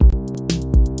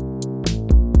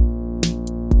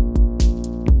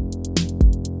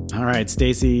All right,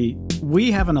 Stacy,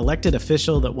 we have an elected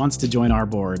official that wants to join our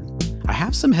board. I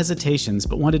have some hesitations,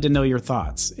 but wanted to know your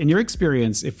thoughts. In your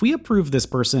experience, if we approve this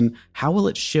person, how will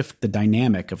it shift the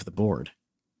dynamic of the board?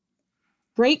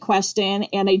 Great question.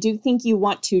 And I do think you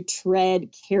want to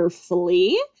tread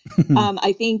carefully.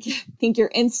 I think your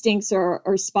instincts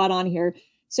are spot on here.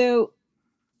 So,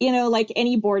 like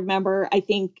any board member, I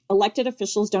think elected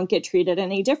officials don't get treated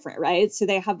any different, right? So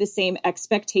they have the same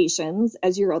expectations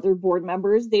as your other board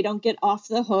members. They don't get off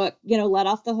the hook, let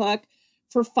off the hook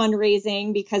for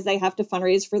fundraising because they have to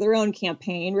fundraise for their own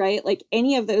campaign, right? Like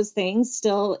any of those things,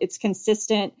 still, it's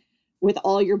consistent with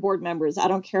all your board members. I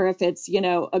don't care if it's, a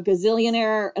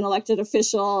gazillionaire, an elected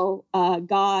official,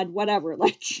 God, whatever,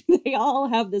 like they all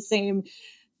have the same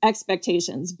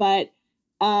expectations. But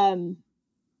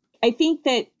I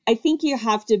think you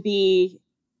have to be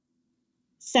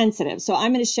sensitive. So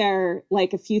I'm going to share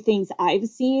like a few things I've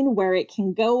seen where it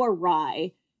can go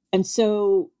awry. And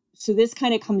so this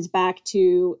kind of comes back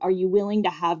to, are you willing to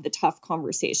have the tough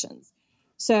conversations?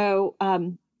 So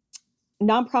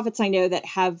nonprofits I know that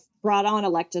have brought on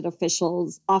elected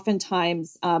officials,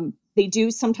 oftentimes they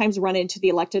do sometimes run into the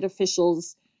elected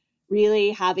officials really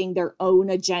having their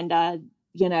own agenda,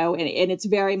 and it's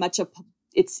very much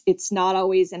it's not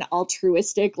always an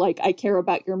altruistic, like I care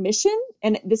about your mission.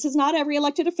 And this is not every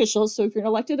elected official. So if you're an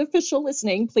elected official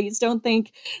listening, please don't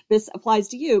think this applies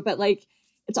to you. But like,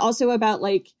 it's also about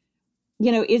like,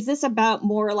 is this about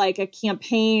more like a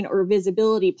campaign or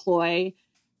visibility ploy?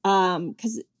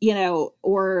 Because,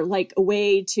 or like a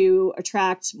way to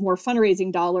attract more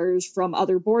fundraising dollars from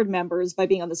other board members by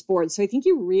being on this board. So I think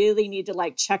you really need to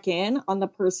like check in on the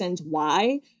person's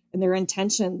why and their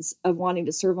intentions of wanting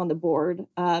to serve on the board.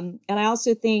 And I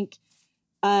also think,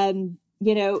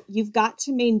 you've got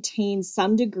to maintain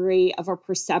some degree of a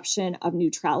perception of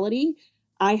neutrality.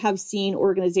 I have seen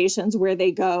organizations where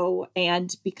they go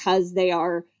and because they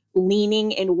are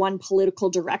leaning in one political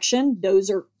direction, those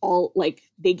are all like,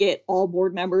 they get all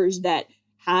board members that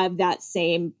have that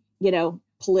same,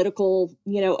 political,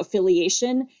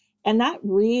 affiliation. And that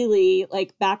really,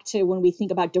 like, back to when we think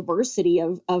about diversity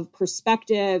of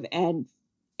perspective and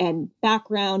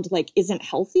background, like, isn't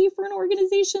healthy for an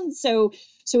organization. So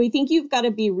I think you've got to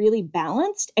be really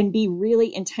balanced and be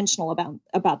really intentional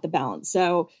about the balance.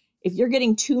 So if you're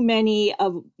getting too many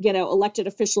of, elected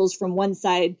officials from one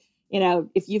side,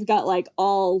 if you've got like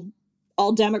all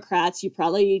Democrats, you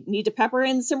probably need to pepper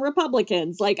in some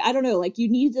Republicans. Like, I don't know, like you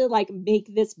need to like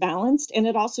make this balanced, and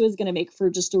it also is going to make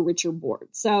for just a richer board.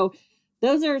 So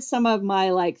those are some of my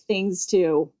like things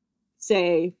to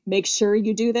say, make sure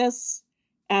you do this.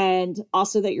 And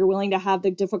also that you're willing to have the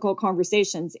difficult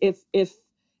conversations. If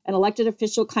an elected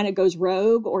official kind of goes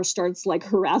rogue or starts like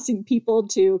harassing people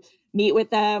to meet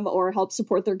with them or help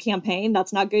support their campaign,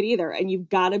 that's not good either. And you've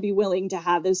got to be willing to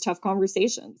have those tough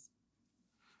conversations.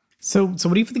 So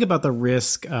what do you think about the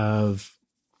risk of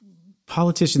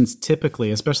politicians typically,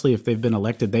 especially if they've been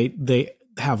elected, they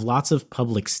have lots of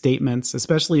public statements,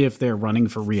 especially if they're running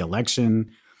for re-election.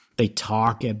 They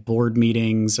talk at board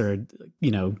meetings or,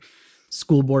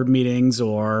 school board meetings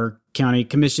or county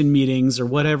commission meetings or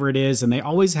whatever it is. And they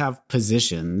always have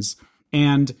positions.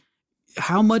 And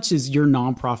how much is your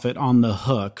nonprofit on the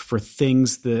hook for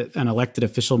things that an elected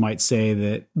official might say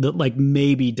that like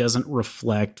maybe doesn't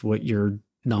reflect what your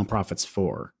nonprofit's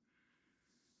for?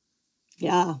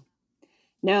 Yeah,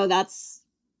 no, that's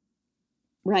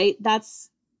right.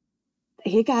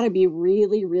 You got to be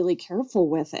really, really careful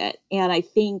with it. And I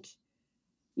think,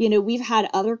 we've had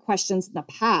other questions in the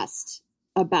past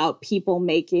about people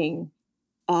making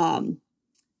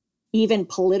even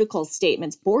political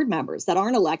statements, board members that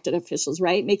aren't elected officials,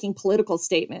 right? Making political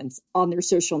statements on their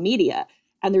social media.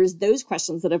 And there's those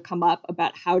questions that have come up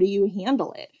about how do you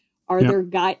handle it? Are there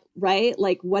right?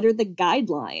 Like, what are the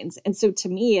guidelines? And so to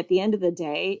me, at the end of the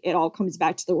day, it all comes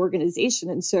back to the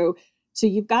organization. And so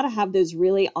you've got to have those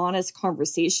really honest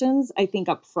conversations, I think,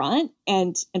 up front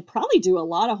and probably do a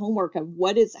lot of homework of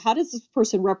how does this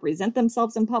person represent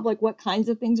themselves in public? What kinds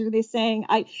of things are they saying?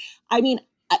 I mean,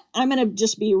 I'm going to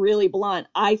just be really blunt.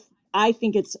 I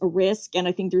think it's a risk, and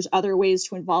I think there's other ways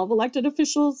to involve elected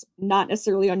officials, not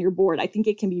necessarily on your board. I think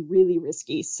it can be really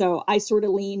risky. So I sort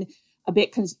of lean a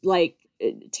bit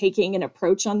taking an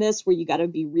approach on this where you got to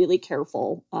be really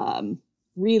careful,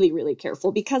 really, really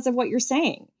careful because of what you're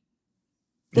saying.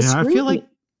 I feel like,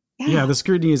 the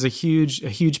scrutiny is a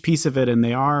huge piece of it. And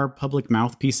they are public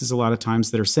mouthpieces a lot of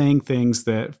times that are saying things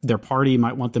that their party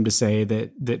might want them to say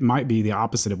that might be the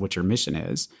opposite of what your mission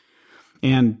is.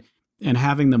 And and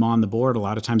having them on the board a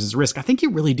lot of times is a risk. I think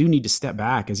you really do need to step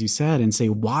back, as you said, and say,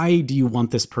 why do you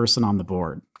want this person on the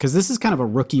board? Because this is kind of a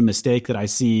rookie mistake that I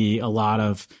see a lot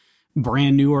of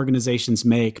brand new organizations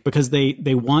make, because they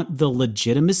want the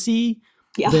legitimacy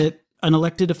that an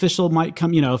elected official might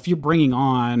come. You know, if you're bringing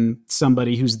on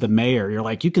somebody who's the mayor, you're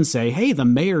like, you can say, hey, the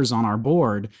mayor's on our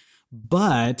board.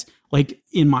 But like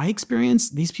in my experience,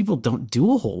 these people don't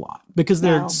do a whole lot because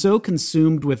they're so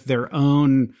consumed with their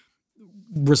own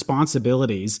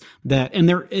responsibilities and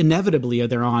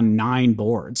they're on 9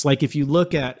 boards. Like if you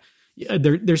look at,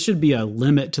 there should be a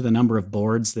limit to the number of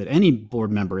boards that any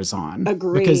board member is on.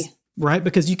 Agree.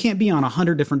 Because you can't be on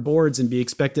 100 different boards and be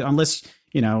expected, unless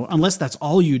that's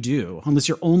all you do, unless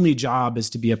your only job is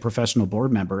to be a professional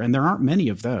board member. And there aren't many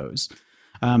of those.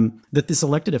 That this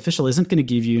elected official isn't going to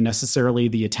give you necessarily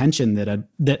the attention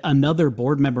that another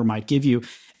board member might give you.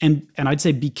 And I'd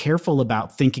say be careful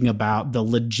about thinking about the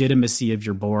legitimacy of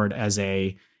your board as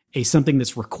a something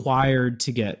that's required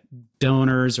to get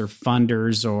donors or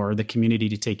funders or the community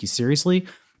to take you seriously,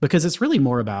 because it's really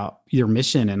more about your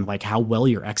mission and like how well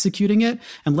you're executing it,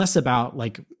 and less about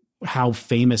like how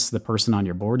famous the person on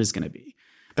your board is going to be.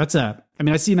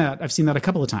 I've seen that a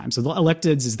couple of times. So the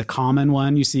electeds is the common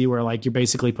one you see, where like you're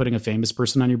basically putting a famous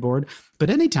person on your board. But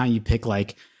anytime you pick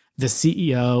like the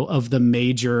CEO of the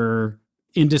major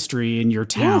industry in your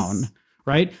town,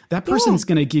 right? That person's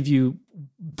going to give you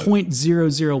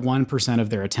 0.001% of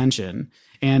their attention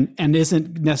and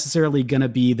isn't necessarily going to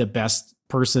be the best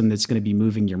person that's going to be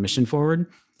moving your mission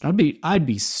forward. I'd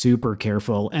be super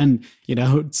careful and,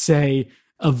 say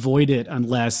avoid it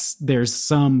unless there's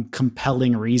some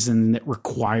compelling reason that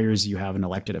requires you have an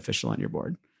elected official on your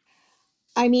board.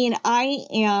 I mean, I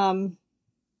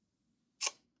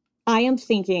am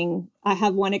thinking, I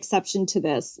have one exception to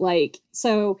this. Like,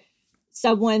 so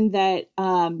someone that,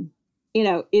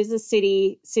 is a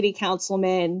city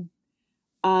councilman,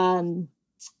 in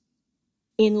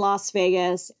Las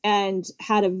Vegas and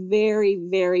had a very,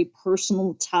 very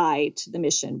personal tie to the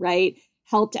mission, right?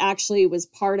 Was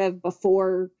part of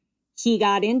before he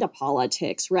got into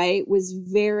politics, right? Was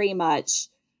very much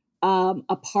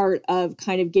a part of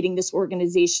kind of getting this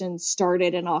organization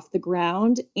started and off the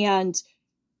ground, and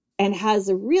has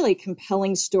a really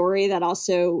compelling story that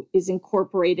also is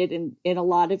incorporated in a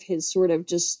lot of his sort of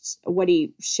just what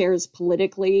he shares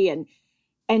politically. And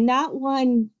that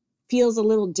one feels a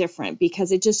little different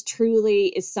because it just truly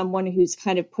is someone who's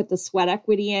kind of put the sweat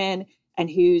equity in and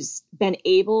who's been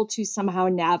able to somehow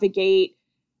navigate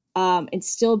and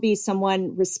still be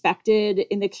someone respected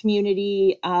in the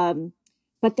community.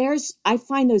 But I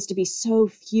find those to be so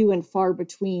few and far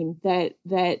between that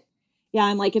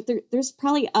I'm like, if there's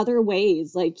probably other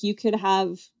ways, like you could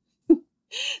have,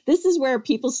 this is where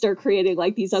people start creating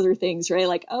like these other things, right?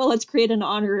 Like, oh, let's create an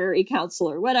honorary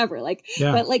counselor, whatever. Like,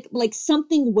 but like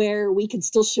something where we can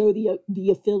still show the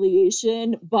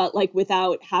affiliation, but like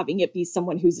without having it be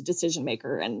someone who's a decision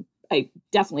maker. And I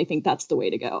definitely think that's the way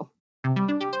to go.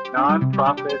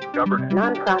 Nonprofit governance.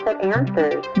 Nonprofit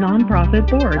answers. Nonprofit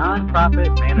board.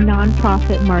 Nonprofit management.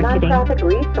 Nonprofit marketing. Nonprofit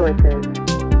resources.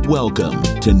 Welcome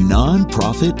to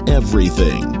Nonprofit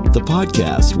Everything, the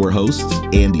podcast where hosts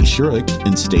Andy Shurick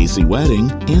and Stacey Wedding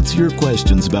answer your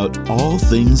questions about all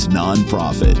things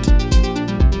nonprofit.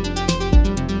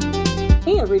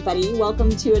 Hey everybody, welcome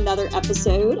to another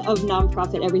episode of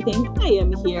Nonprofit Everything. I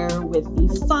am here with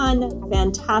the fun,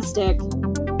 fantastic,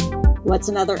 what's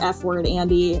another F word,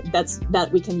 Andy, that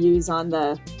we can use on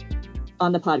the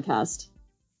podcast?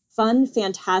 Fun,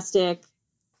 fantastic,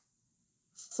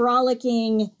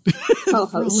 frolicking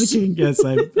co-host. Yes,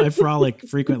 I frolic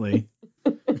frequently.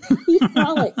 He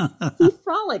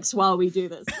frolics while we do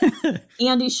this.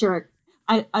 Andy Shurick.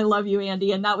 I love you,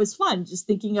 Andy. And that was fun, just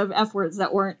thinking of F words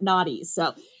that weren't naughty.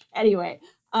 So anyway,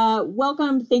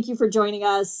 welcome. Thank you for joining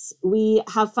us. We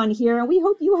have fun here and we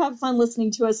hope you have fun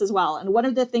listening to us as well. And one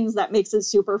of the things that makes it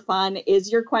super fun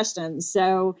is your questions.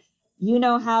 So you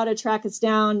know how to track us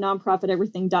down,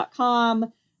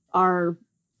 nonprofiteverything.com, our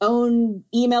own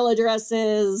email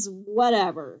addresses,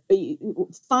 whatever.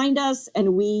 Find us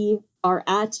and we are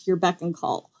at your beck and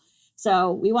call.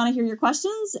 So we want to hear your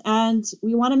questions and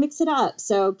we want to mix it up.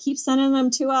 So keep sending them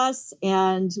to us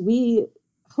and we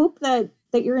hope that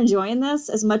you're enjoying this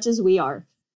as much as we are.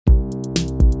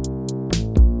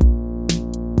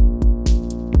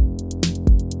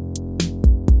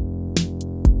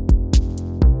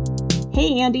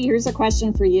 Hey, Andy, here's a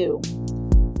question for you.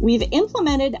 We've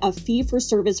implemented a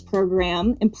fee-for-service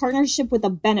program in partnership with a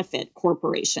benefit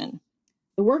corporation.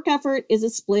 The work effort is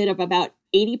a split of about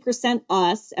 80%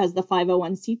 us as the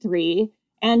 501c3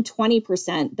 and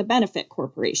 20% the benefit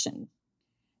corporation.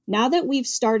 Now that we've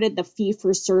started the fee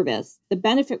for service, the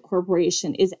benefit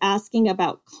corporation is asking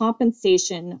about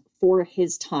compensation for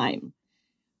his time.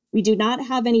 We do not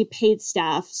have any paid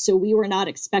staff, so we were not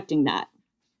expecting that.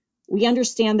 We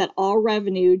understand that all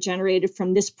revenue generated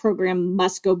from this program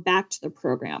must go back to the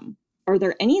program. Are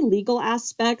there any legal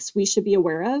aspects we should be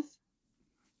aware of?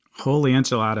 Holy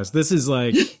enchiladas. This is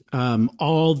like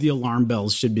all the alarm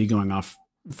bells should be going off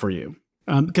for you.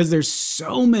 Because there's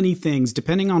so many things,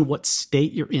 depending on what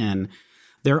state you're in,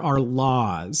 there are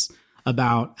laws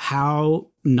about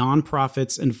how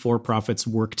nonprofits and for-profits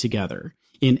work together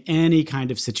in any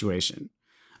kind of situation.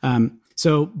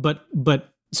 So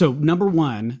number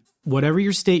one, whatever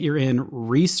your state you're in,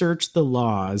 research the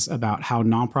laws about how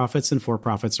nonprofits and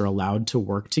for-profits are allowed to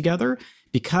work together,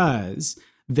 because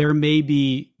there may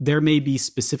be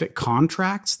specific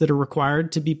contracts that are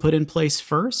required to be put in place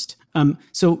first. And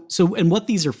what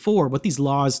these are for, what these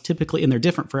laws typically, and they're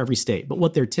different for every state, but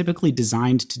what they're typically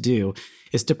designed to do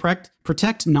is to protect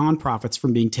nonprofits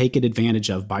from being taken advantage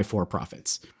of by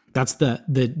for-profits. That's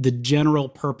the general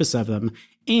purpose of them,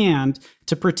 and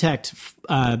to protect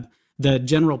the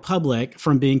general public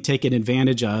from being taken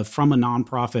advantage of from a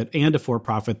nonprofit and a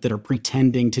for-profit that are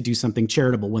pretending to do something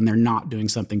charitable when they're not doing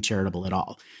something charitable at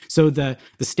all. So the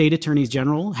state attorneys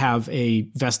general have a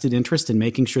vested interest in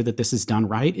making sure that this is done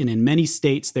right. And in many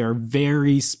states, there are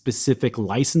very specific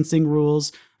licensing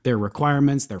rules, there are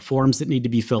requirements, there are forms that need to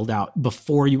be filled out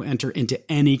before you enter into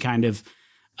any kind of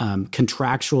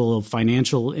contractual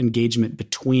financial engagement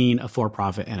between a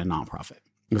for-profit and a nonprofit.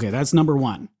 Okay, that's number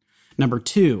one. Number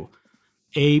two,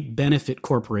 a benefit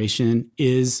corporation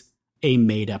is a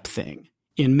made-up thing.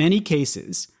 In many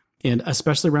cases, and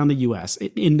especially around the U.S.,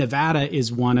 in Nevada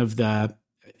is one of the,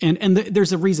 and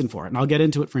there's a reason for it, and I'll get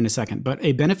into it in a second, but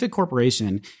a benefit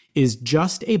corporation is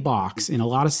just a box in a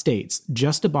lot of states,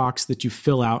 just a box that you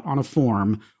fill out on a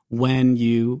form when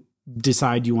you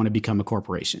decide you want to become a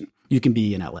corporation. You can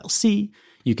be an LLC,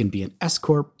 you can be an S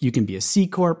Corp, you can be a C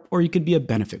Corp, or you could be a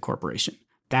benefit corporation.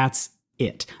 That's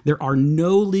it. There are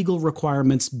no legal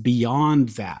requirements beyond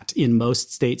that in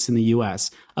most states in the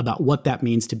US about what that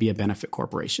means to be a benefit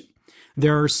corporation.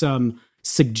 There are some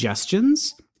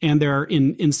suggestions, and there are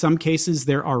in some cases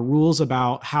there are rules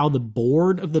about how the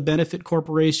board of the benefit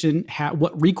corporation,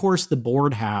 what recourse the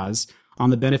board has on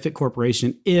the benefit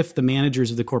corporation if the managers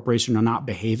of the corporation are not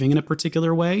behaving in a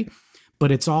particular way,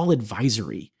 but it's all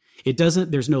advisory.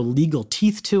 There's no legal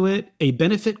teeth to it. A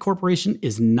benefit corporation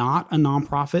is not a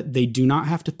nonprofit. They do not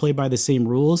have to play by the same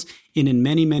rules. And in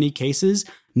many, many cases,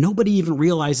 nobody even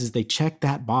realizes they checked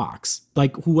that box.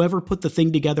 Like whoever put the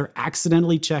thing together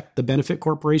accidentally checked the benefit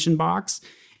corporation box.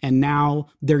 And now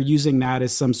they're using that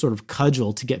as some sort of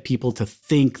cudgel to get people to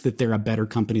think that they're a better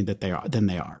company than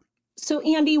they are. So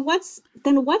Andy, what's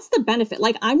the benefit?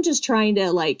 Like, I'm just trying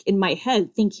to in my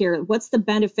head think here, what's the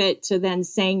benefit to then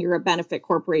saying you're a benefit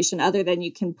corporation other than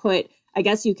you can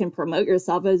promote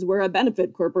yourself as we're a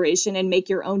benefit corporation and make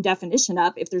your own definition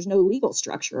up if there's no legal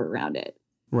structure around it.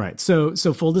 Right. So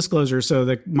full disclosure.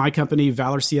 So my company,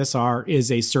 Valor CSR,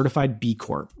 is a certified B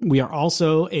Corp. We are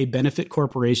also a benefit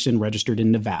corporation registered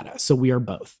in Nevada. So we are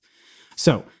both.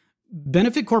 So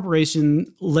benefit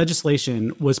corporation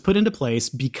legislation was put into place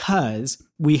because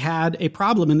we had a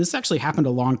problem, and this actually happened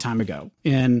a long time ago.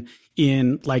 In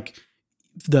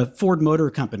the Ford Motor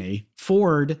Company,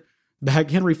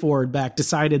 Henry Ford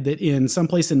decided that in some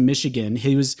place in Michigan,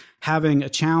 he was having a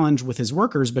challenge with his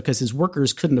workers because his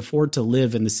workers couldn't afford to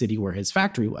live in the city where his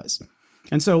factory was.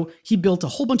 And so he built a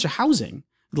whole bunch of housing,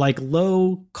 like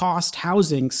low cost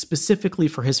housing specifically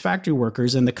for his factory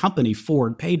workers, and the company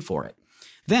Ford paid for it.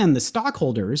 Then the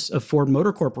stockholders of Ford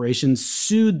Motor Corporation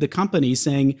sued the company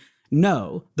saying,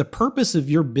 no, the purpose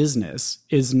of your business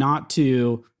is not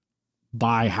to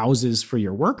buy houses for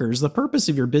your workers. The purpose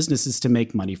of your business is to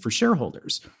make money for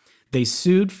shareholders. They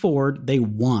sued Ford. They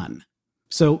won.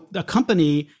 So a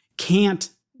company can't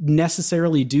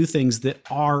necessarily do things that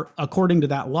are, according to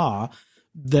that law,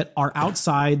 that are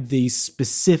outside the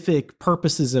specific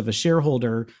purposes of a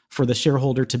shareholder for the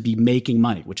shareholder to be making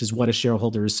money, which is what a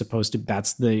shareholder is supposed to.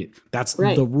 That's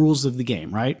right. The rules of the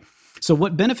game, right? So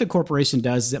what Benefit Corporation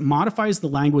does is it modifies the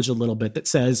language a little bit that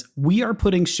says we are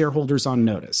putting shareholders on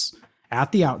notice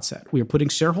at the outset. We are putting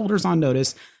shareholders on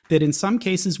notice that in some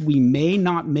cases we may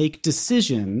not make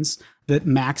decisions that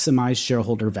maximize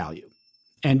shareholder value.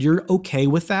 And you're okay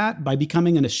with that by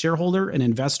becoming a shareholder, an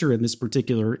investor in this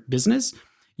particular business.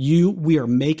 We are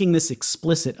making this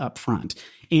explicit up front.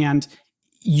 And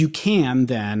you can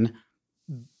then,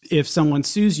 if someone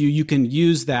sues you, you can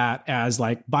use that as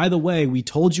like, by the way, we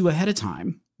told you ahead of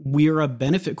time, we are a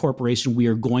benefit corporation. We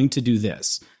are going to do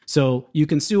this. So you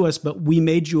can sue us, but we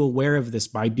made you aware of this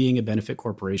by being a benefit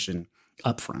corporation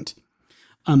upfront.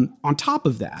 On top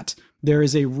of that, there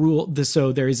is a rule.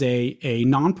 So there is a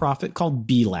nonprofit called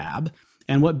B Lab.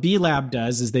 And what B Lab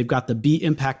does is they've got the B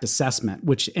Impact Assessment,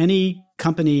 which any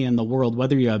company in the world,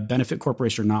 whether you're a benefit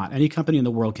corporation or not, any company in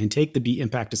the world can take the B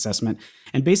Impact Assessment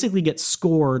and basically get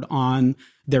scored on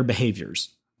their behaviors.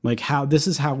 Like this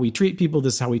is how we treat people.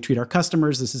 This is how we treat our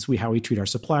customers. This is how we treat our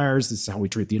suppliers. This is how we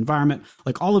treat the environment,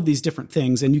 like all of these different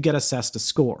things. And you get assessed a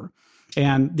score.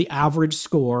 And the average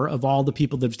score of all the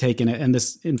people that have taken it, and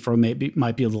this info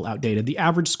might be a little outdated, the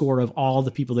average score of all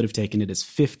the people that have taken it is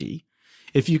 50.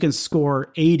 If you can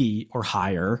score 80 or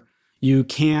higher, you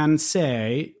can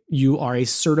say you are a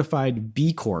certified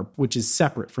B Corp, which is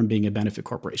separate from being a benefit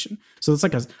corporation. So it's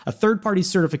like a third-party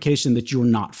certification that you're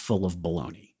not full of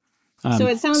baloney. So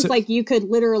it sounds like you could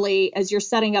literally, as you're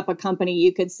setting up a company,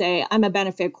 you could say, I'm a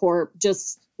benefit corp,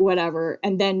 just whatever,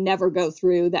 and then never go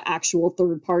through the actual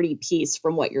third party piece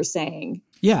from what you're saying.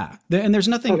 Yeah. And there's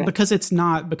nothing because it's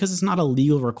not a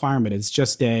legal requirement. It's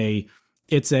just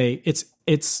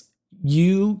it's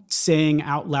you saying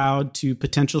out loud to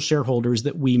potential shareholders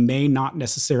that we may not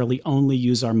necessarily only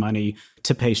use our money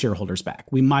to pay shareholders back.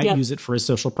 We might use it for a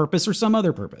social purpose or some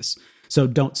other purpose. So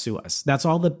don't sue us. That's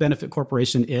all the benefit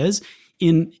corporation is.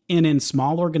 In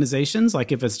small organizations,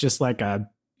 like if it's just like a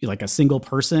single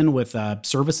person with a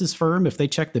services firm, if they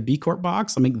check the B Corp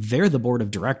box, I mean, they're the board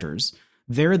of directors.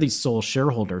 They're the sole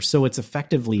shareholder. So it's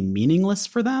effectively meaningless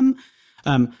for them.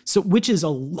 So which is a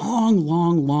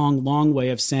long way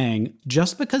of saying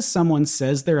just because someone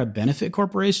says they're a benefit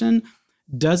corporation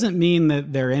doesn't mean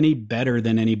that they're any better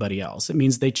than anybody else. It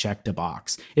means they checked a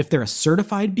box. If they're a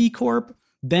certified B Corp,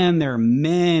 then there are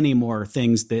many more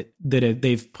things that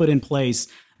they've put in place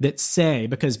that say,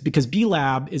 because B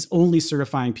Lab is only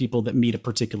certifying people that meet a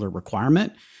particular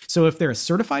requirement. So if they're a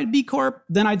certified B Corp,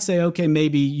 then I'd say, okay,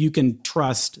 maybe you can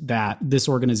trust that this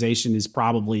organization is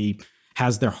probably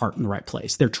has their heart in the right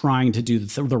place. They're trying to do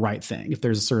the right thing if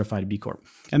there's a certified B Corp.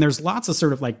 And there's lots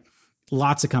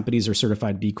of companies are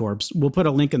certified B Corps. We'll put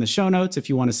a link in the show notes if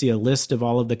you want to see a list of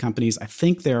all of the companies. I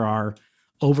think there are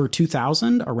over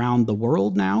 2,000 around the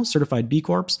world now. Certified B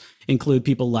Corps include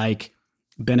people like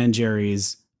Ben &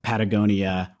 Jerry's,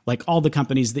 Patagonia, like all the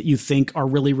companies that you think are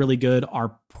really, really good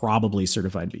are probably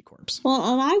certified B Corps.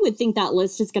 Well, and I would think that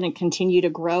list is going to continue to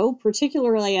grow,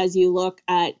 particularly as you look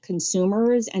at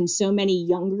consumers and so many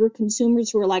younger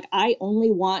consumers who are like, I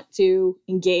only want to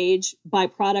engage, buy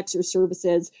products or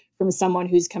services from someone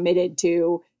who's committed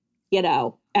to,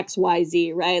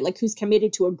 XYZ, right? Like who's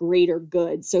committed to a greater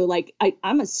good. So like,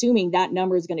 I'm assuming that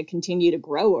number is going to continue to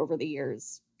grow over the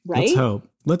years, right?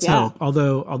 Let's hope.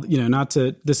 Although,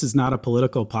 this is not a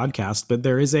political podcast, but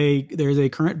there is a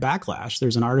current backlash.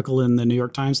 There's an article in the New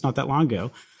York Times not that long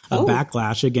ago,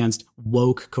 backlash against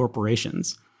woke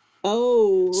corporations.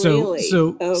 Oh, really?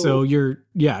 So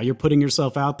you're putting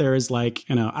yourself out there as like,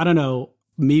 I don't know.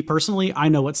 Me personally, I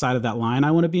know what side of that line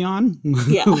I want to be on.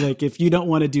 Yeah. Like if you don't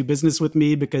want to do business with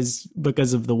me because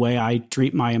of the way I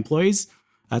treat my employees,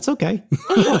 that's okay.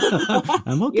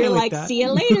 I'm okay You're with like, that. see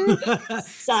you later.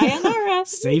 Sayonara.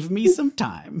 Save me some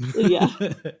time. Yeah.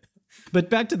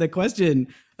 But back to the question,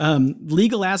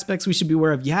 legal aspects we should be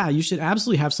aware of. Yeah, you should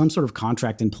absolutely have some sort of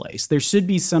contract in place. There should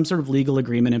be some sort of legal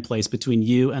agreement in place between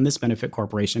you and this benefit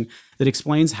corporation that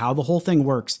explains how the whole thing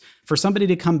works. For somebody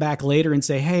to come back later and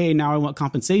say, hey, now I want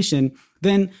compensation,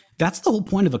 then that's the whole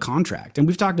point of a contract. And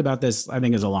we've talked about this, I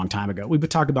think, is a long time ago. We've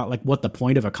talked about like what the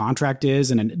point of a contract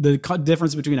is and the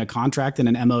difference between a contract and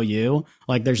an MOU.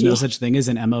 Like there's no such thing as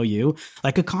an MOU.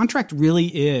 Like a contract really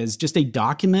is just a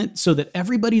document so that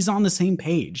everybody's on the same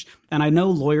page. And I know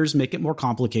lawyers make it more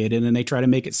complicated and they try to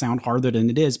make it sound harder than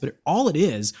it is. But all it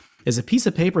is a piece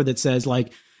of paper that says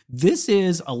like, this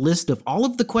is a list of all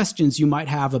of the questions you might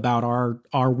have about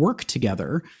our work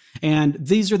together. And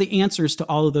these are the answers to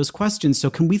all of those questions. So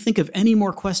can we think of any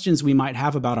more questions we might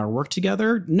have about our work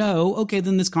together? No. Okay,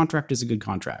 then this contract is a good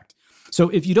contract. So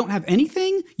if you don't have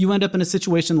anything, you end up in a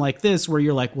situation like this where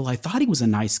you're like, well, I thought he was a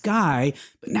nice guy,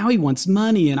 but now he wants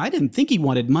money and I didn't think he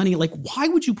wanted money. Like, why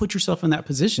would you put yourself in that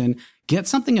position? Get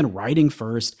something in writing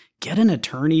first. Get an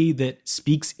attorney that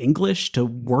speaks English to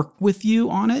work with you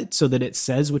on it so that it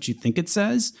says what you think it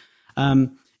says.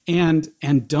 And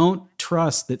don't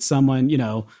trust that someone,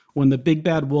 when the big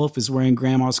bad wolf is wearing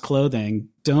grandma's clothing,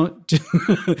 don't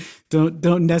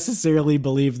necessarily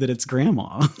believe that it's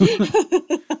grandma.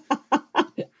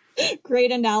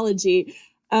 Great analogy.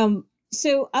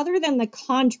 So other than the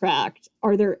contract,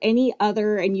 are there any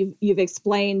other, and you've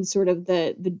explained sort of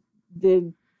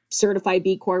the certified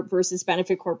B Corp versus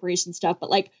benefit corporation stuff, but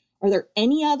like, Are there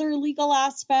any other legal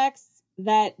aspects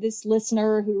that this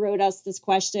listener who wrote us this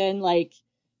question like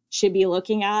should be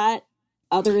looking at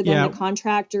other than the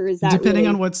contract, or is that depending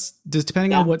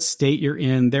really... on what state you're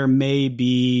in, there may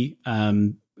be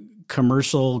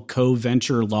commercial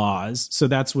co-venture laws. So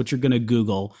that's what you're going to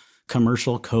Google,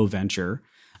 commercial co-venture,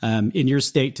 in your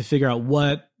state to figure out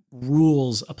what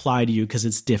rules apply to you, because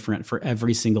it's different for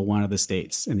every single one of the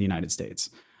states in the United States.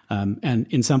 And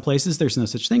in some places, there's no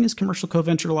such thing as commercial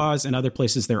co-venture laws. In other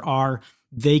places, there are.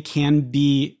 They can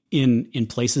be in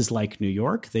places like New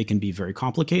York. They can be very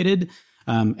complicated.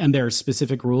 And there are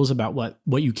specific rules about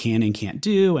what you can and can't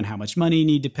do and how much money you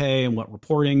need to pay and what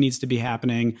reporting needs to be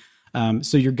happening.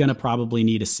 So you're going to probably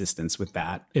need assistance with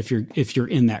that if you're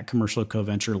in that commercial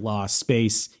co-venture law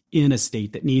space in a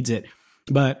state that needs it.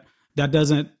 But that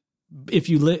doesn't, if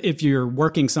you're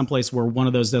working someplace where one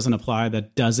of those doesn't apply,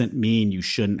 that doesn't mean you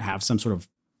shouldn't have some sort of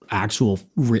actual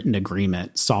written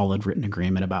agreement, solid written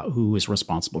agreement about who is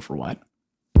responsible for what.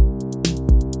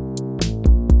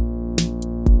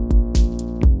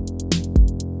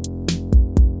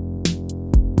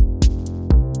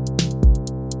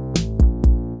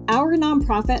 Our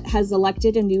nonprofit has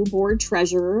elected a new board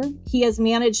treasurer. He has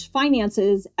managed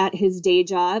finances at his day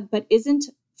job, but isn't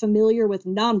familiar with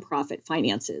nonprofit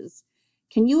finances.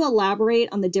 Can you elaborate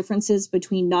on the differences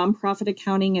between nonprofit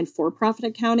accounting and for-profit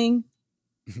accounting?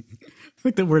 I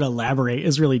think the word elaborate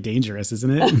is really dangerous,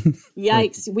 isn't it?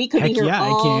 Yikes. We could be here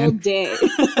all day.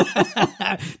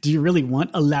 Do you really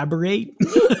want elaborate?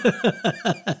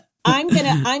 I'm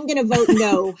gonna vote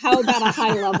no. How about a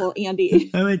high level,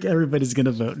 Andy? I think everybody's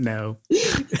gonna vote no.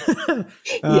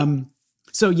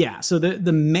 So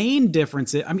the main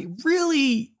difference is,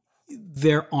 really,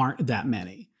 there aren't that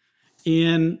many.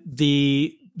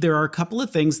 There are a couple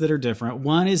of things that are different.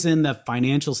 One is in the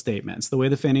financial statements, the way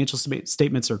the financial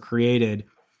statements are created.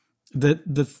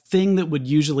 The thing that would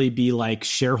usually be like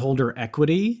shareholder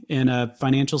equity in a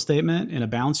financial statement, in a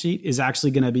balance sheet, is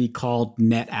actually going to be called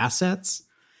net assets.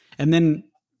 And then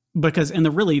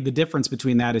the difference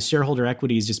between that is shareholder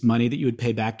equity is just money that you would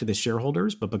pay back to the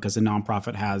shareholders. But because a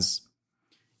nonprofit has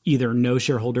either no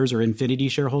shareholders or infinity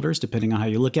shareholders, depending on how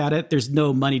you look at it, there's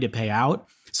no money to pay out.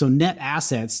 So net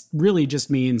assets really just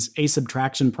means a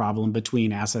subtraction problem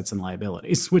between assets and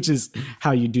liabilities, which is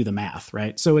how you do the math,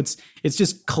 right? So it's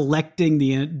just collecting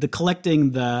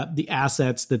the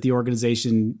assets that the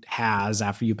organization has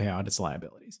after you pay out its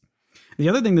liabilities. The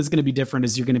other thing that's going to be different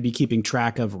is you're going to be keeping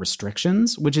track of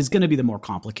restrictions, which is going to be the more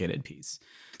complicated piece.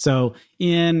 So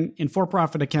in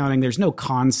for-profit accounting, there's no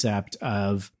concept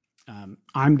of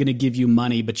I'm going to give you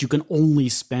money, but you can only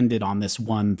spend it on this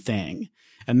one thing.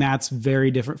 And that's very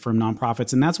different from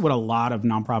nonprofits. And that's what a lot of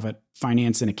nonprofit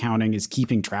finance and accounting is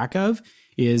keeping track of,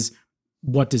 is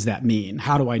what does that mean?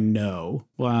 How do I know?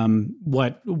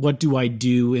 What do I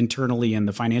do internally in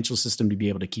the financial system to be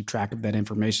able to keep track of that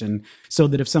information so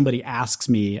that if somebody asks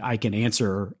me, I can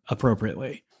answer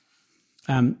appropriately?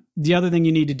 The other thing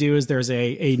you need to do is there's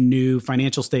a new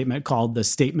financial statement called the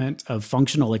Statement of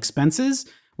Functional Expenses,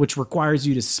 which requires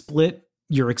you to split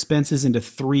your expenses into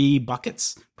 3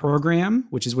 buckets: program,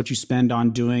 which is what you spend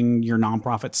on doing your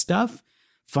nonprofit stuff;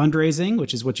 fundraising,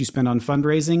 which is what you spend on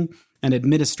fundraising; and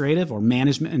administrative or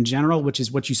management in general, which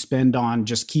is what you spend on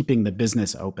just keeping the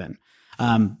business open.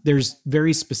 There's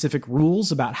very specific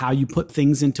rules about how you put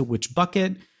things into which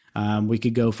bucket. We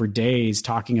could go for days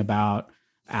talking about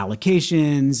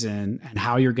allocations and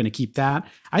how you're going to keep that.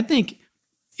 I think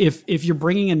if you're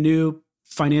bringing a new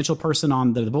financial person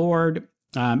on the board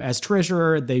as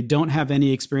treasurer, they don't have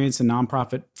any experience in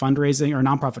nonprofit fundraising or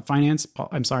nonprofit finance.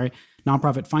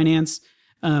 Nonprofit finance.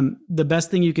 The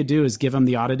best thing you could do is give them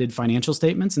the audited financial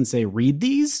statements and say, read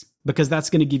these, because that's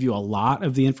going to give you a lot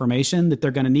of the information that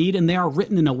they're going to need. And they are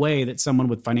written in a way that someone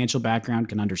with financial background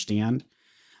can understand.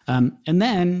 And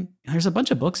then there's a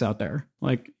bunch of books out there.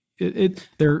 Like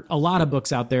there are a lot of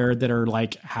books out there that are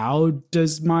like, how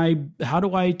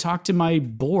do I talk to my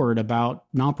board about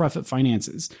nonprofit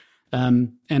finances?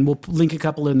 And we'll link a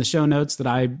couple in the show notes that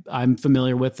I'm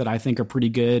familiar with that I think are pretty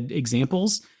good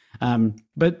examples.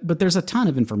 But there's a ton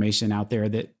of information out there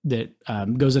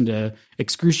that goes into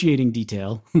excruciating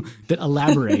detail that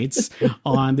elaborates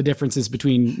on the differences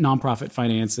between nonprofit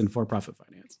finance and for-profit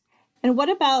finance. And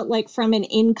what about like from an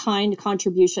in-kind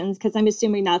contributions? Because I'm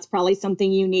assuming that's probably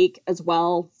something unique as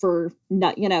well for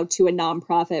to a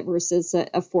nonprofit versus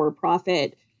a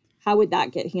for-profit. How would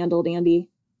that get handled, Andy?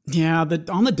 Yeah,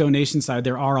 on the donation side,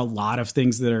 there are a lot of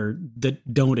things that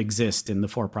don't exist in the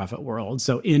for-profit world.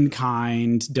 So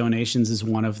in-kind donations is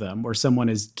one of them, where someone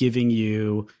is giving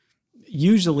you,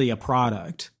 usually a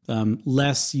product,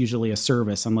 less usually a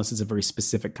service, unless it's a very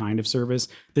specific kind of service,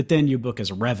 that then you book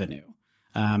as revenue.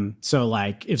 So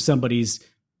like if somebody's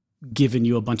given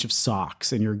you a bunch of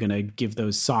socks and you're going to give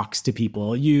those socks to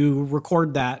people, you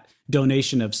record that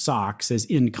donation of socks as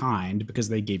in kind because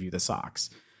they gave you the socks.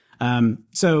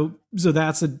 So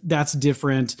that's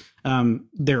different.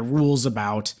 There are rules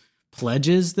about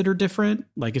pledges that are different.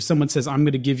 Like if someone says, I'm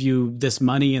going to give you this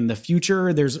money in the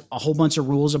future, there's a whole bunch of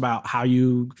rules about how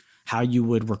you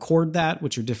would record that,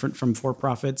 which are different from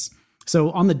for-profits.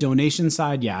 So on the donation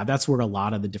side, yeah, that's where a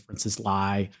lot of the differences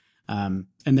lie. And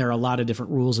there are a lot of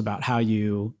different rules about how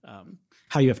you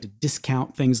have to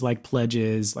discount things like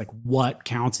pledges, like what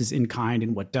counts as in kind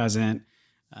and what doesn't.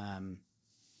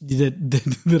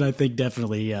 That I think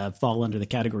definitely fall under the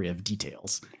category of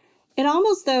details. It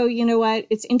almost, though, you know what,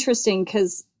 it's interesting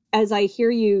because as I hear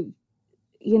you,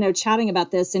 chatting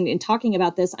about this and talking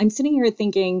about this, I'm sitting here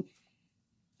thinking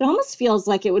it almost feels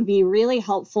like it would be really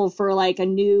helpful for like a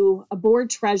board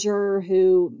treasurer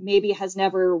who maybe has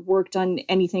never worked on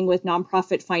anything with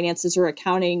nonprofit finances or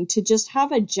accounting to just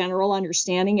have a general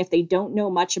understanding, if they don't know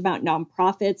much about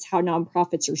nonprofits, how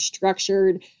nonprofits are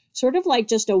structured, sort of like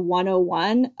just a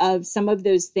 101 of some of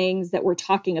those things that we're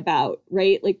talking about,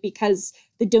 right? Like, because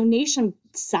the donation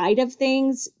side of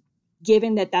things,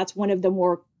 given that that's one of the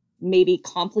more maybe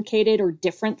complicated or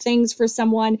different things for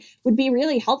someone, would be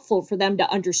really helpful for them to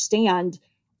understand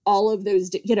all of those,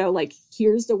 like,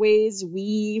 here's the ways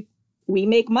we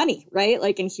make money, right?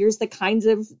 Like, and here's the kinds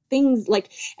of things like,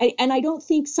 and I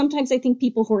think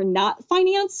people who are not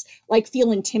finance, like,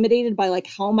 feel intimidated by like,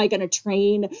 how am I going to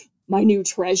train my new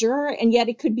treasurer? And yet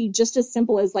it could be just as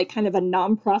simple as like kind of a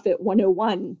nonprofit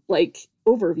 101, like,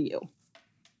 overview.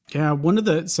 Yeah.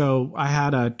 So I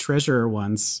had a treasurer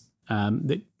once,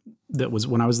 that was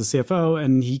when I was the CFO,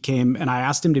 and he came and I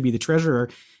asked him to be the treasurer,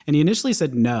 and he initially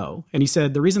said no. And he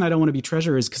said, the reason I don't want to be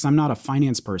treasurer is because I'm not a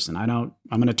finance person. I'm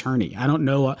an attorney. I don't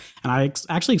know. And I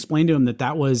actually explained to him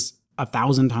that was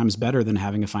 1,000 times better than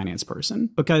having a finance person,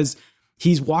 because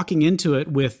he's walking into it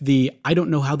with the, I don't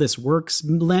know how this works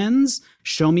lens.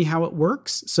 Show me how it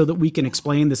works so that we can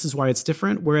explain this is why it's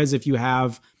different. Whereas if you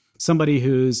have somebody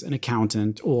who's an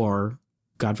accountant or,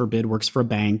 God forbid, works for a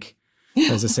bank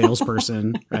as a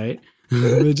salesperson, right?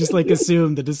 They just like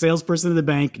assume that the salesperson of the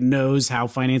bank knows how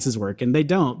finances work, and they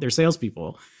don't. They're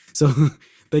salespeople. So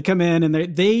they come in and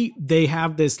they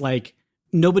have this like,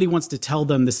 nobody wants to tell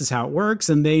them this is how it works,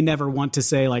 and they never want to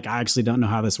say like, I actually don't know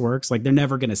how this works. Like, they're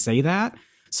never going to say that.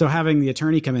 So having the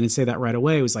attorney come in and say that right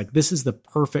away was like, this is the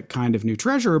perfect kind of new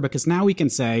treasurer, because now we can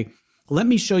say, let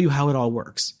me show you how it all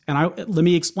works. And let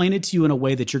me explain it to you in a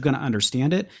way that you're going to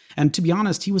understand it. And to be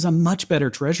honest, he was a much better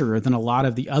treasurer than a lot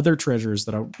of the other treasurers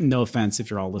that are, no offense if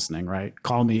you're all listening, right?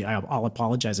 Call me, I'll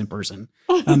apologize in person.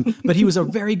 But he was a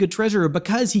very good treasurer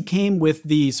because he came with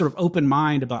the sort of open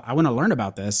mind about, I want to learn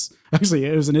about this. Actually,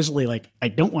 it was initially like, I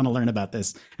don't want to learn about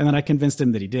this. And then I convinced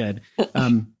him that he did.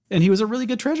 And he was a really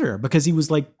good treasurer because he was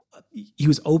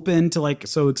open to like,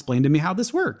 so explain to me how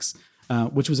this works.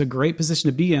 Which was a great position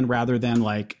to be in, rather than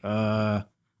like, I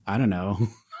don't know,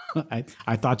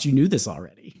 I thought you knew this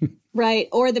already. Right.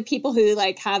 Or the people who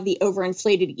like have the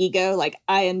overinflated ego, like,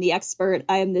 I am the expert,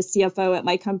 I am the CFO at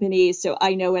my company, so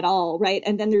I know it all. Right.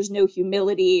 And then there's no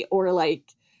humility, or like,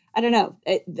 I don't know,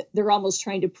 they're almost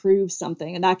trying to prove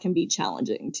something, and that can be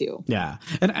challenging too. Yeah.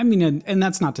 And I mean, and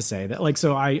that's not to say that like,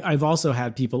 so I've also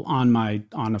had people on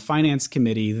a finance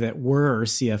committee that were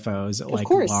CFOs at like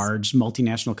large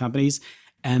multinational companies,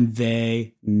 and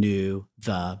they knew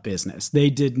the business. They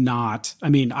did not. I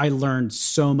mean, I learned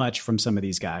so much from some of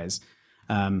these guys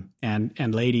and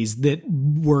ladies that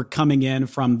were coming in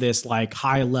from this like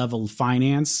high level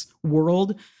finance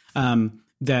world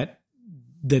that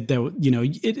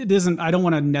it isn't, I don't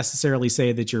want to necessarily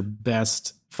say that your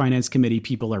best finance committee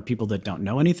people are people that don't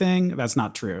know anything. That's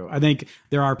not true. I think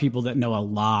there are people that know a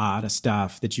lot of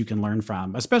stuff that you can learn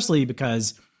from, especially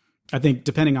because I think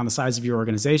depending on the size of your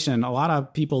organization, a lot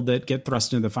of people that get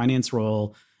thrust into the finance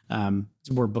role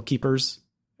were bookkeepers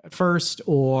at first,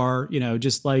 or,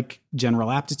 just like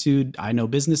general aptitude. I know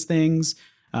business things.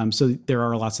 So there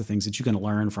are lots of things that you can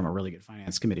learn from a really good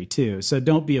finance committee too. So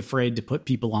don't be afraid to put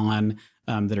people on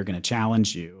that are going to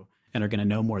challenge you and are going to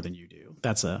know more than you do.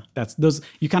 That's those,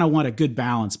 you kind of want a good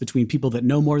balance between people that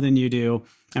know more than you do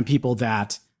and people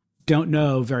that don't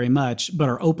know very much, but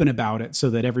are open about it, so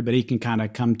that everybody can kind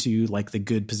of come to like the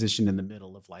good position in the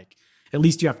middle of like, at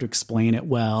least you have to explain it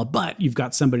well, but you've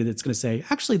got somebody that's going to say,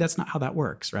 actually, that's not how that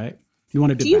works. Right. You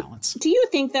want a good balance. Do you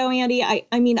think, though, Andy,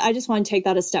 I mean, I just want to take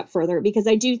that a step further, because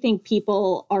I do think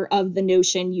people are of the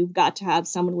notion you've got to have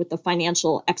someone with the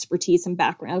financial expertise and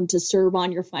background to serve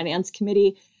on your finance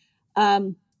committee.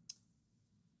 I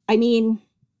mean,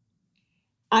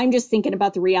 I'm just thinking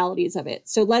about the realities of it.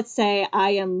 So let's say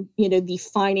I am, the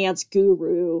finance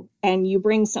guru, and you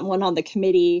bring someone on the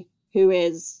committee who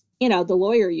is, the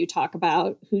lawyer you talk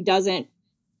about, who has an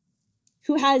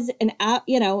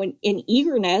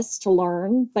eagerness to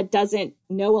learn, but doesn't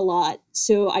know a lot.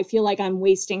 So I feel like I'm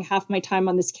wasting half my time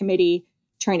on this committee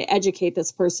trying to educate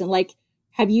this person. Like,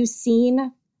 have you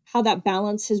seen how that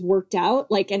balance has worked out?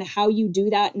 Like, and how you do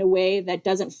that in a way that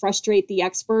doesn't frustrate the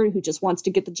expert who just wants to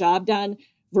get the job done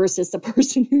versus the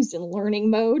person who's in learning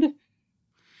mode?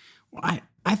 Well,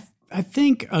 I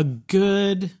think a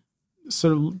good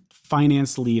sort of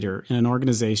finance leader in an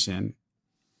organization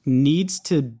needs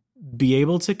to be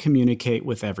able to communicate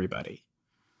with everybody.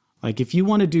 Like, if you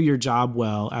want to do your job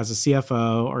well as a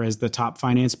CFO or as the top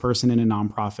finance person in a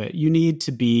nonprofit, you need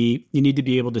to be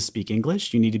able to speak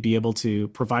English. You need to be able to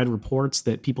provide reports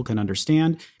that people can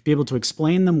understand, be able to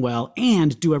explain them well,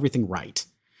 and do everything right.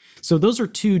 So those are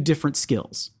two different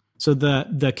skills. So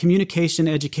the communication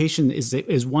education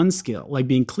is one skill, like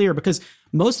being clear, because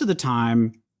most of the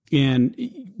time,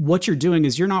 what you're doing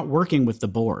is you're not working with the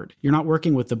board. You're not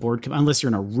working with the board unless you're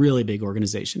in a really big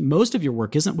organization. Most of your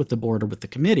work isn't with the board or with the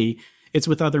committee. It's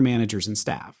with other managers and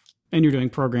staff. And you're doing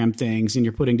program things, and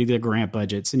you're putting together grant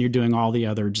budgets, and you're doing all the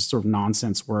other just sort of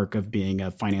nonsense work of being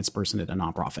a finance person at a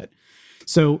nonprofit.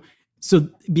 So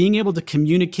being able to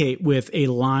communicate with a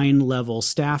line level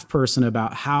staff person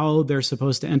about how they're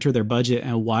supposed to enter their budget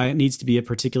and why it needs to be a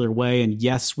particular way. And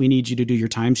yes, we need you to do your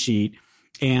timesheet.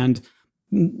 And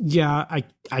yeah,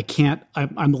 I can't,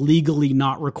 I'm legally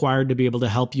not required to be able to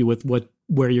help you with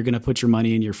where you're going to put your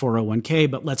money in your 401k,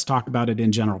 but let's talk about it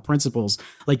in general principles.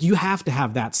 Like, you have to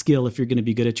have that skill if you're going to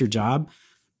be good at your job.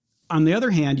 On the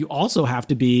other hand, you also have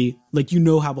to be like,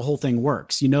 how the whole thing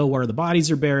works. You know where the bodies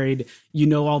are buried. You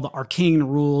know all the arcane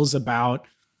rules about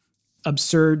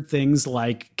absurd things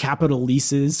like capital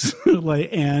leases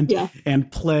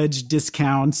and pledge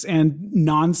discounts and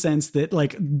nonsense that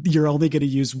like you're only going to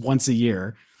use once a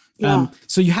year. Yeah.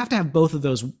 So you have to have both of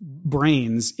those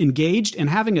brains engaged, and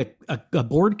having a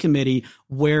board committee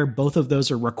where both of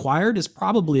those are required is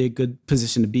probably a good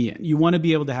position to be in. You want to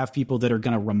be able to have people that are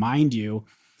going to remind you,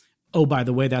 oh, by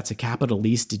the way, that's a capital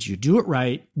lease. Did you do it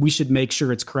right? We should make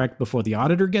sure it's correct before the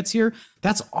auditor gets here.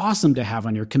 That's awesome to have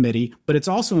on your committee, but it's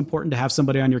also important to have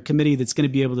somebody on your committee that's going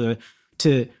to be able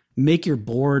to make your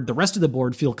board, the rest of the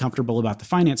board, feel comfortable about the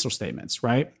financial statements,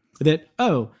 right? That,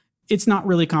 oh, it's not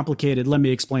really complicated. Let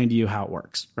me explain to you how it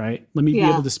works, right? Let me be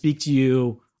able to speak to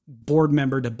you board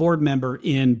member to board member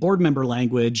in board member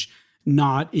language,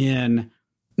 not in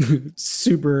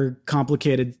super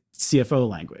complicated CFO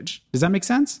language. Does that make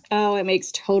sense? Oh, it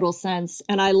makes total sense.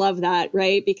 And I love that,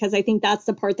 right? Because I think that's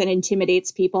the part that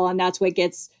intimidates people, and that's what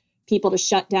gets people to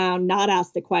shut down, not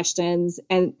ask the questions.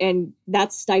 And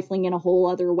that's stifling in a whole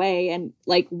other way. And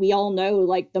like, we all know,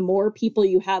 like, the more people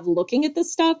you have looking at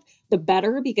this stuff, the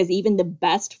better, because even the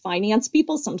best finance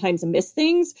people sometimes miss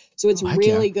things. So it's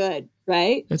really good,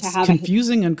 right? It's to have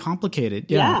confusing and complicated.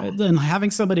 Yeah. And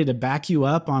having somebody to back you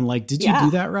up on like, did you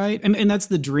do that right? And that's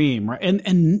the dream, right?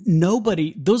 And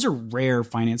nobody, those are rare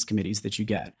finance committees that you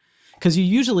get, because you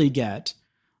usually get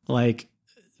like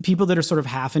people that are sort of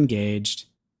half engaged,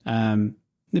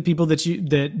 the people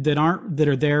that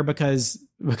are there because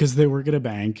they work at a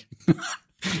bank.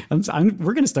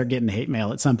 We're going to start getting hate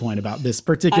mail at some point about this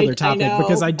particular topic,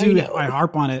 because I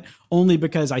harp on it only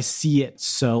because I see it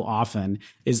so often.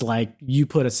 Is like, you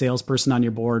put a salesperson on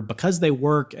your board because they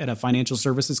work at a financial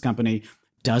services company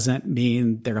doesn't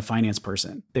mean they're a finance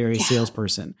person. They're a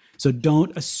salesperson. So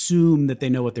don't assume that they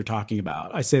know what they're talking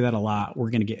about. I say that a lot. We're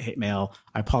going to get hate mail.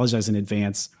 I apologize in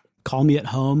advance. Call me at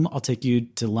home. I'll take you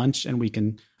to lunch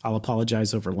and I'll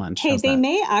apologize over lunch. Hey, they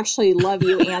may actually love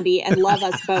you, Andy, and love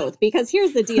us both, because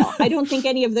here's the deal. I don't think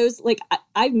any of those, like,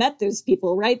 I've met those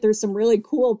people, right? There's some really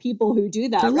cool people who do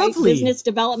that, They're right? Lovely. Business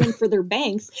development for their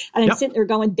banks. And I'm sitting there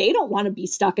going, they don't want to be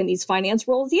stuck in these finance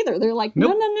roles either. They're like,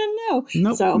 no. Nope.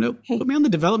 Hey, put me on the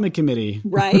development committee.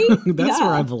 Right? That's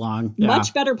where I belong. Yeah.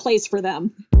 Much better place for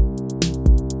them.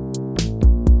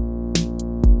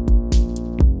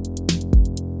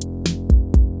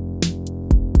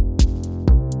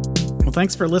 Well,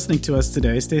 thanks for listening to us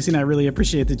today. Stacey and I really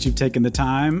appreciate that you've taken the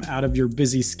time out of your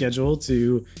busy schedule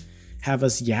to have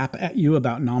us yap at you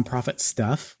about nonprofit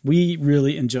stuff. We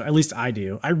really enjoy, at least I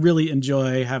do. I really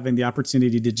enjoy having the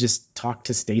opportunity to just talk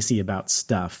to Stacey about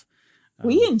stuff.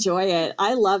 We enjoy it.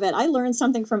 I love it. I learn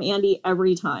something from Andy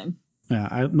every time. Yeah,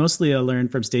 I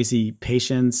learned from Stacy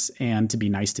patience and to be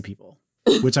nice to people,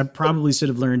 which I probably should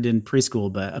have learned in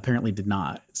preschool, but apparently did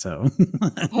not. So,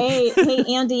 hey,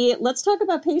 Andy, let's talk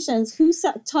about patience. Who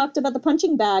talked about the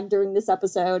punching bag during this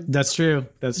episode? That's true.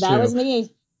 That was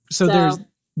me. So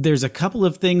there's a couple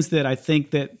of things that I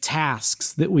think that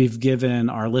tasks that we've given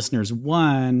our listeners.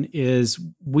 One is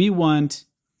we want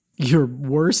your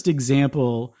worst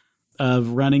example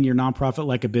of running your nonprofit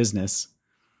like a business.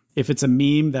 If it's a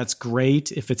meme, that's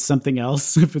great. If it's something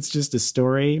else, if it's just a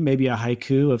story, maybe a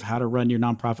haiku of how to run your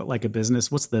nonprofit like a business,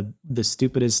 what's the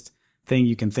stupidest thing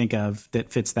you can think of that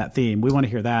fits that theme? We want to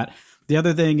hear that. The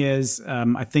other thing is,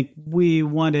 I think we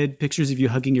wanted pictures of you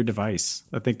hugging your device.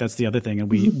 I think that's the other thing. And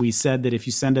we said that if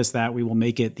you send us that, we will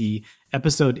make it the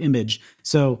episode image.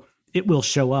 So it will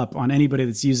show up on anybody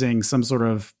that's using some sort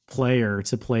of player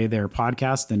to play their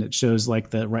podcast. And it shows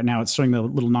right now it's showing the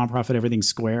little nonprofit everything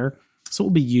square. So it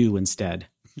will be you instead.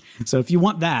 So if you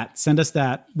want that, send us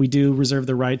that. We do reserve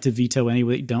the right to veto any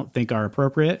we don't think are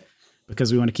appropriate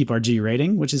because we want to keep our G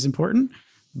rating, which is important.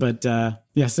 But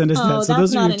send us that. So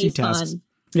those are your 2 tasks.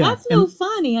 Yeah. That's no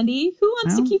fun, Andy. Who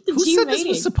wants to keep the G rating? Who said this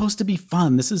was supposed to be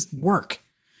fun? This is work.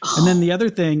 And then the other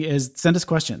thing is send us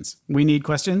questions. We need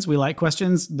questions. We like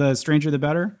questions. The stranger, the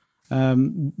better.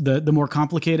 The more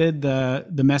complicated,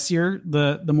 the messier,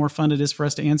 the more fun it is for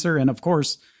us to answer. And of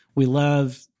course, we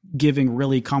love giving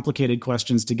really complicated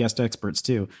questions to guest experts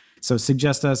too. So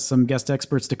suggest us some guest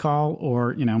experts to call,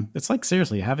 or, it's like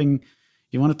seriously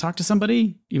you want to talk to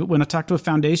somebody, you want to talk to a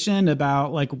foundation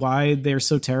about why they're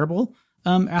so terrible.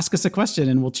 Ask us a question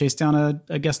and we'll chase down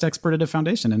a guest expert at a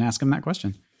foundation and ask them that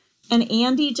question. And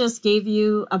Andy just gave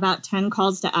you about 10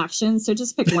 calls to action. So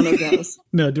just pick one of those.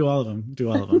 No, do all of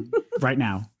them. Right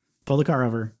now. Pull the car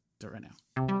over. Do it right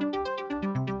now.